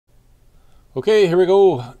Okay, here we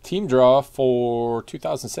go. Team draw for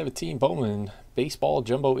 2017 Bowman Baseball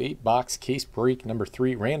Jumbo 8 box case break number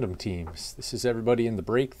 3 random teams. This is everybody in the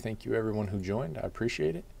break. Thank you everyone who joined. I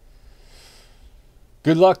appreciate it.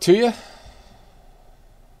 Good luck to you.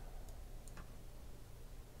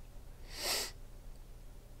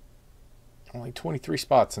 Only 23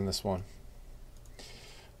 spots in this one.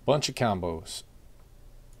 Bunch of combos.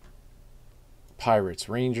 Pirates,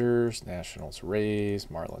 Rangers, Nationals, Rays,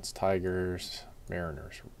 Marlins, Tigers,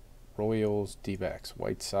 Mariners, Royals, D-backs,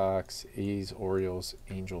 White Sox, A's, Orioles,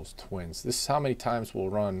 Angels, Twins. This is how many times we'll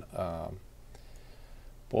run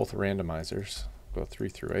both randomizers. Go 3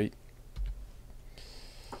 through 8.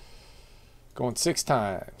 Going 6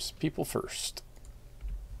 times. People first.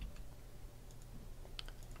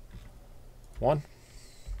 1,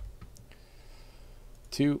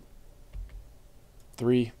 2,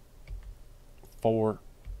 3, 4,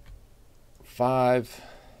 5.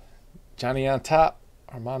 Johnny on top,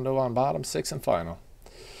 Armando on bottom, 6 and final.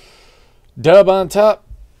 Dub on top,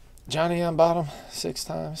 Johnny on bottom, 6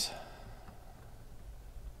 times.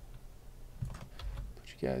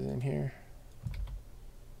 Put you guys in here.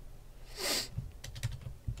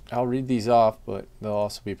 I'll read these off, but they'll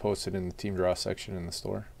also be posted in the team draw section in the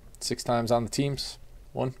store. 6 times on the teams.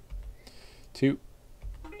 1, 2,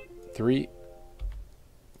 3,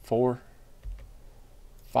 4,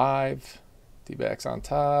 5. D-backs on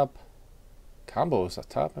top. Combos on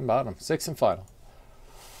top and bottom. 6 and final.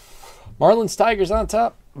 Marlins, Tigers on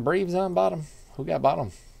top. Braves on bottom. Who got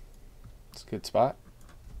bottom? It's a good spot.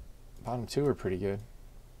 Bottom 2 are pretty good.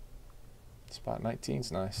 Spot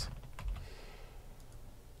 19's nice.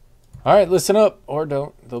 All right, listen up. Or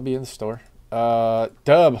don't. They'll be in the store. Dub,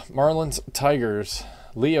 Marlins, Tigers.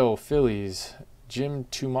 Leo, Phillies. Jim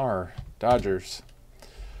Tumar, Dodgers.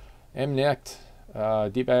 M. Necht,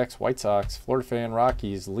 D-backs, White Sox. Florida Fan,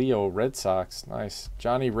 Rockies. Leo, Red Sox. Nice.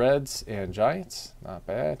 Johnny, Reds and Giants. Not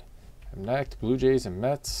bad. M. Necht, Blue Jays and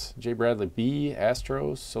Mets. J. Bradley, B.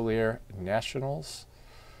 Astros. Solier, Nationals.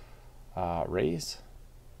 Rays.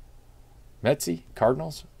 Metsy,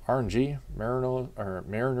 Cardinals. RNG,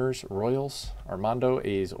 Mariners, Royals. Armando,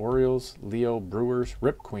 A's, Orioles. Leo, Brewers.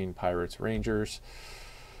 Rip Queen, Pirates, Rangers.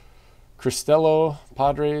 Cristello,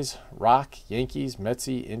 Padres. Rock, Yankees.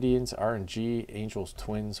 Metsy, Indians. RNG, Angels,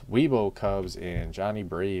 Twins. Weibo, Cubs. And Johnny,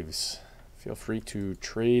 Braves. Feel free to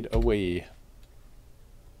trade away.